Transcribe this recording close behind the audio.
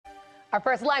Our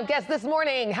first live guest this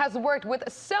morning has worked with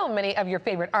so many of your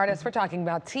favorite artists. We're talking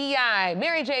about T.I.,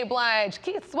 Mary J. Blige,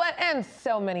 Keith Sweat, and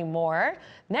so many more.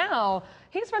 Now,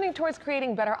 he's running towards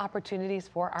creating better opportunities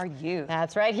for our youth.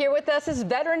 That's right. Here with us is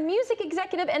veteran music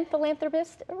executive and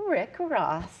philanthropist Rick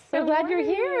Ross. So glad you're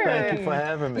here. Thank you for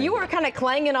having me. You were kind of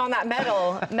clanging on that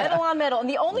metal, metal on metal. And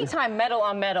the only time metal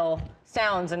on metal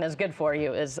sounds and is good for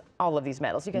you is all of these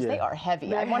metals because they are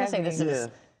heavy. I want to say this is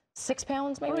 6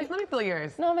 pounds, maybe? Let me feel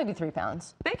yours. No, maybe 3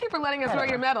 pounds. Thank you for letting us wear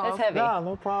your medals. It's heavy.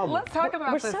 No problem. Let's talk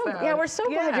about this. We're so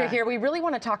glad you're here. We really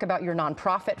want to talk about your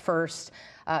nonprofit first.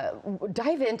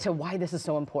 Dive into why this is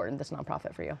so important, this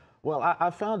nonprofit for you. Well, I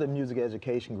founded Music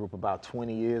Education Group about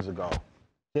 20 years ago.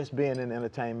 Just being in the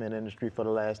entertainment industry for the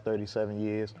last 37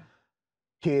 years.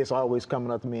 Kids always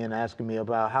coming up to me and asking me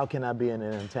about how can I be in the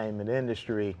entertainment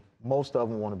industry? Most of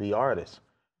them want to be artists.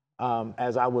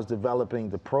 As I was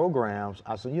developing the programs,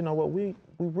 I said, you know what, we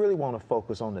really want to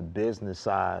focus on the business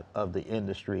side of the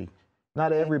industry.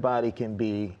 Not everybody can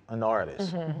be an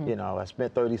artist. You know, I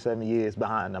spent 37 years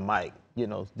behind the mic. You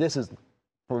know, this is,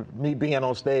 for me being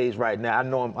on stage right now,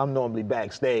 I'm normally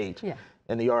backstage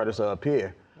and the artists are up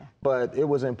here. But it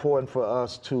was important for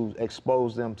us to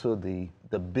expose them to the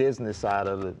business side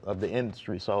of the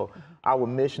industry. So our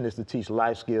mission is to teach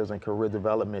life skills and career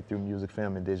development through music,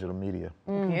 film, and digital media.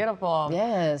 Beautiful.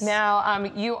 Yes. Now,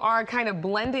 you are kind of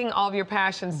blending all of your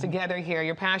passions together here.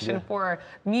 Your passion for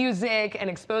music and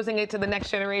exposing it to the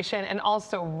next generation and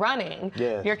also running.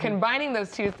 Yes. You're combining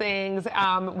those two things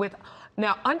with,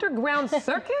 now, Underground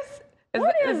Circus?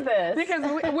 What is this? Because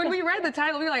when we read the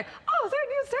title, we were like, oh, is there a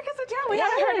new circus in town? We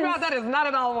haven't heard about that. Is not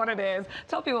at all what it is.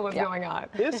 Tell people what's going on.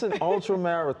 It's an ultra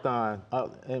marathon,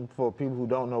 and for people who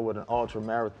don't know what an ultra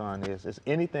marathon is, it's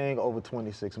anything over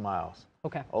 26 miles.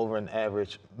 Okay. Over an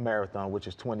average marathon, which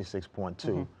is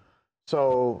 26.2.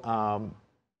 So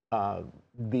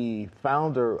the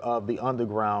founder of the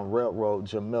Underground Railroad,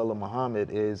 Jamila Muhammad,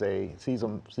 she's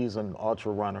an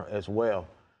ultra runner as well.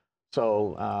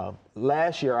 So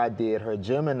last year I did her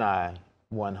Gemini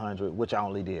 100, which I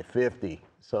only did 50.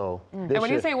 So and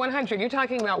when you say 100, you're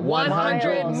talking about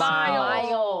 100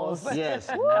 miles. Yes,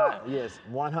 yes,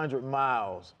 100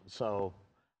 miles. So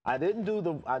I didn't do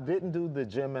the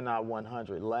Gemini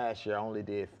 100 last year. I only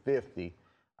did 50.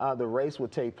 The race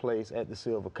would take place at the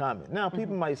Silver Comet. Now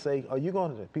people might say,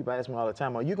 people ask me all the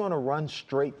time, are you going to run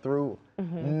straight through?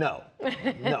 No,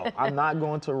 no, I'm not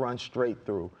going to run straight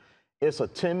through. It's a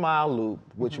 10-mile loop,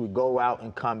 which we go out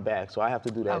and come back. So I have to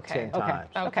do that 10 times.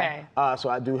 Okay. So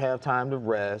I do have time to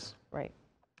rest,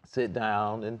 sit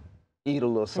down and eat a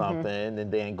little something,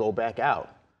 and then go back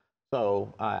out.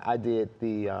 So I did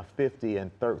the 50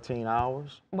 in 13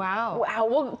 hours. Wow. Wow.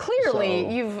 Well,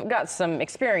 clearly you've got some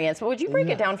experience. But would you break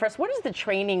it down for us? What is the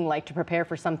training like to prepare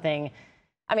for something?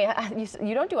 I mean,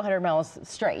 you don't do 100 miles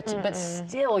straight, but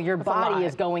still your body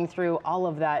is going through all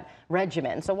of that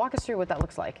regimen. So walk us through what that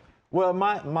looks like. Well,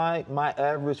 my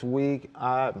average week,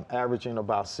 I'm averaging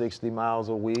about 60 miles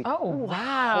a week. Oh,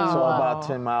 wow. So about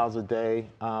 10 miles a day.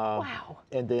 Wow.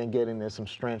 And then getting in some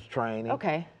strength training.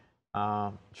 Okay.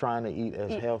 Trying to eat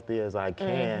as healthy as I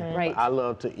can. Right. I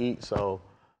love to eat, so,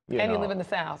 you know. And you live in the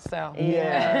South, so.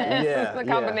 Yeah, It's the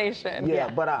combination. Yeah,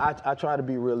 but I try to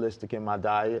be realistic in my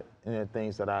diet and the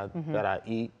things that I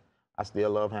eat. I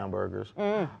still love hamburgers.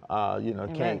 You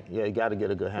know, you got to get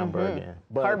a good hamburger in.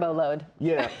 But, carbo load.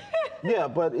 Yeah, yeah,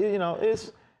 but you know,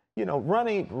 it's, you know,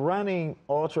 running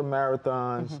ultra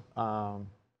marathons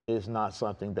is not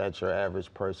something that your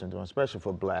average person doing, especially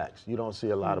for blacks. You don't see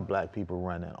a lot of black people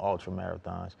running ultra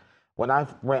marathons. When I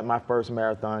ran my first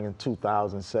marathon in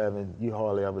 2007, you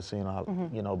hardly ever seen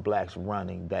you know, blacks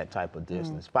running that type of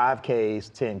distance. 5Ks,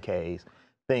 10Ks.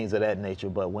 Things of that nature,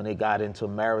 but when it got into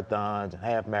marathons,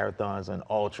 half marathons, and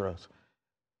ultras,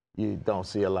 you don't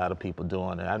see a lot of people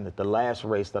doing it. The last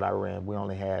race that I ran, we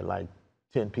only had like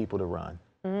 10 people to run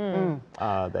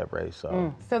that race.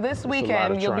 So this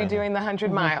weekend, you'll be doing the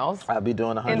 100 miles. I'll be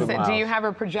doing 100 miles. Do you have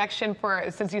a projection for,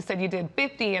 since you said you did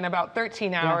 50 in about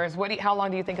 13 hours, how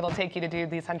long do you think it'll take you to do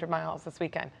these 100 miles this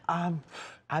weekend?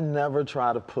 I never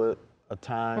try to put a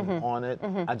time on it.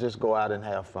 I just go out and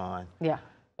have fun. Yeah.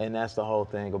 And that's the whole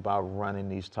thing about running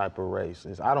these type of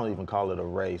races. I don't even call it a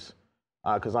race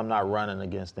because I'm not running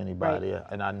against anybody.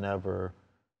 And I've never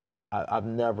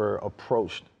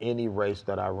approached any race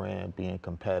that I ran being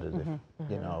competitive.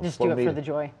 You know, just do it for the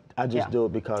joy. I just do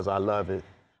it because I love it.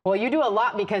 Well, you do a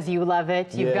lot because you love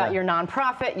it. You've got your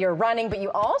nonprofit, you're running, but you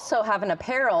also have an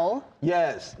apparel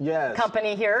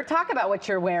company here. Talk about what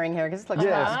you're wearing here, because it looks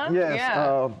fun.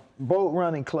 Yes. Boat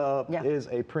Running Club is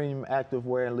a premium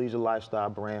activewear and leisure lifestyle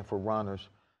brand for runners.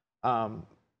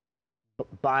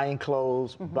 buying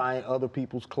clothes, buying other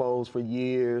people's clothes for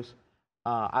years.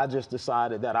 I just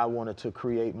decided that I wanted to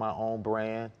create my own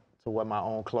brand, to wear my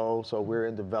own clothes. So we're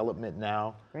in development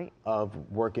now of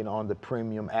working on the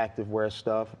premium activewear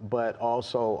stuff, but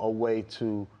also a way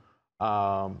to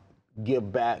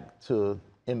give back to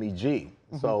MEG.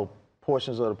 So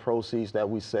portions of the proceeds that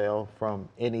we sell from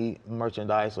any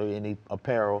merchandise or any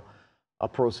apparel, a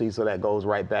proceeds of that goes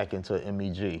right back into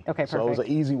MEG. Okay, so it was an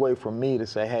easy way for me to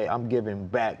say, hey, I'm giving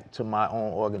back to my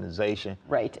own organization.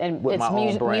 Right, and with it's my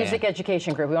own brand. Music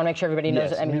Education Group. We want to make sure everybody knows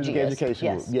what MEG Music is.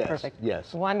 Education Group. Yes, perfect.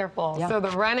 Yes. Wonderful. Yeah. So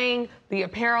the running, the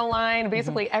apparel line,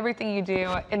 basically everything you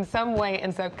do in some way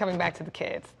ends up coming back to the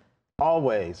kids.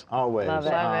 Always. Love it.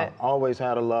 Love it. Always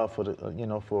had a love for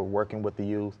the, for working with the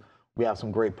youth. We have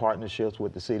some great partnerships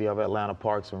with the City of Atlanta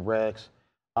Parks and Recs,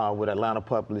 with Atlanta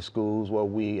Public Schools, where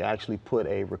we actually put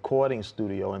a recording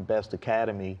studio in Best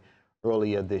Academy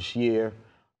earlier this year.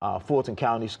 Fulton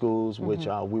County Schools, which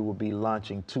we will be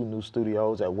launching 2 new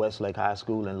studios at Westlake High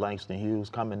School and Langston Hughes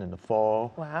coming in the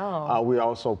fall. Wow. We're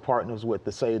also partners with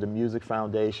the Save the Music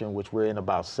Foundation, which we're in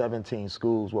about 17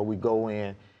 schools, where we go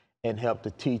in and help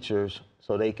the teachers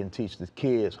so they can teach the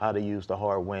kids how to use the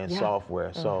hardware and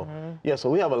software. So, so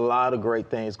we have a lot of great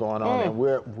things going on, and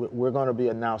we're going to be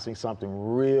announcing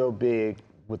something real big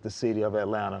with the City of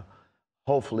Atlanta,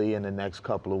 hopefully in the next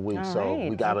couple of weeks. So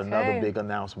we got another big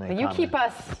announcement You coming. keep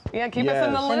us Keep us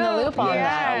in the loop. on that.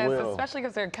 Yes, I will. especially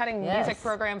because they're cutting music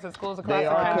programs at schools across They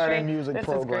the are country. cutting music This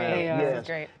programs. is great. Yes. This is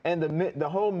great. And the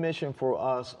whole mission for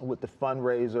us with the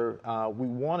fundraiser, we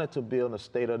wanted to build a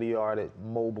state-of-the-art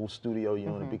mobile studio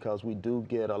unit because we do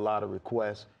get a lot of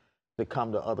requests to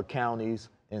come to other counties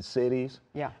and cities.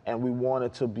 And we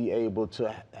wanted to be able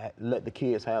to let the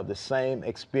kids have the same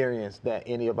experience that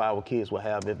any of our kids would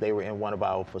have if they were in one of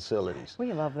our facilities.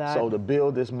 We love that. So to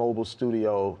build this mobile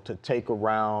studio to take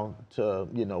around to,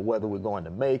 whether we're going to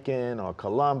Macon or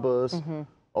Columbus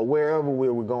or wherever we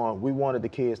were going, we wanted the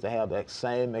kids to have that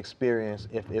same experience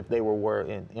if they were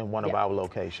in one of our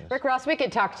locations. Rick Ross, we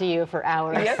could talk to you for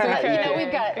hours. Yes, we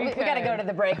could. We've got to go to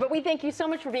the break, but we thank you so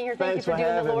much for being here. Thank you for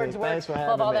doing the Lord's work. Thanks for having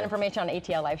We'll have all me. that information on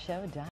ATLLiveshow.com.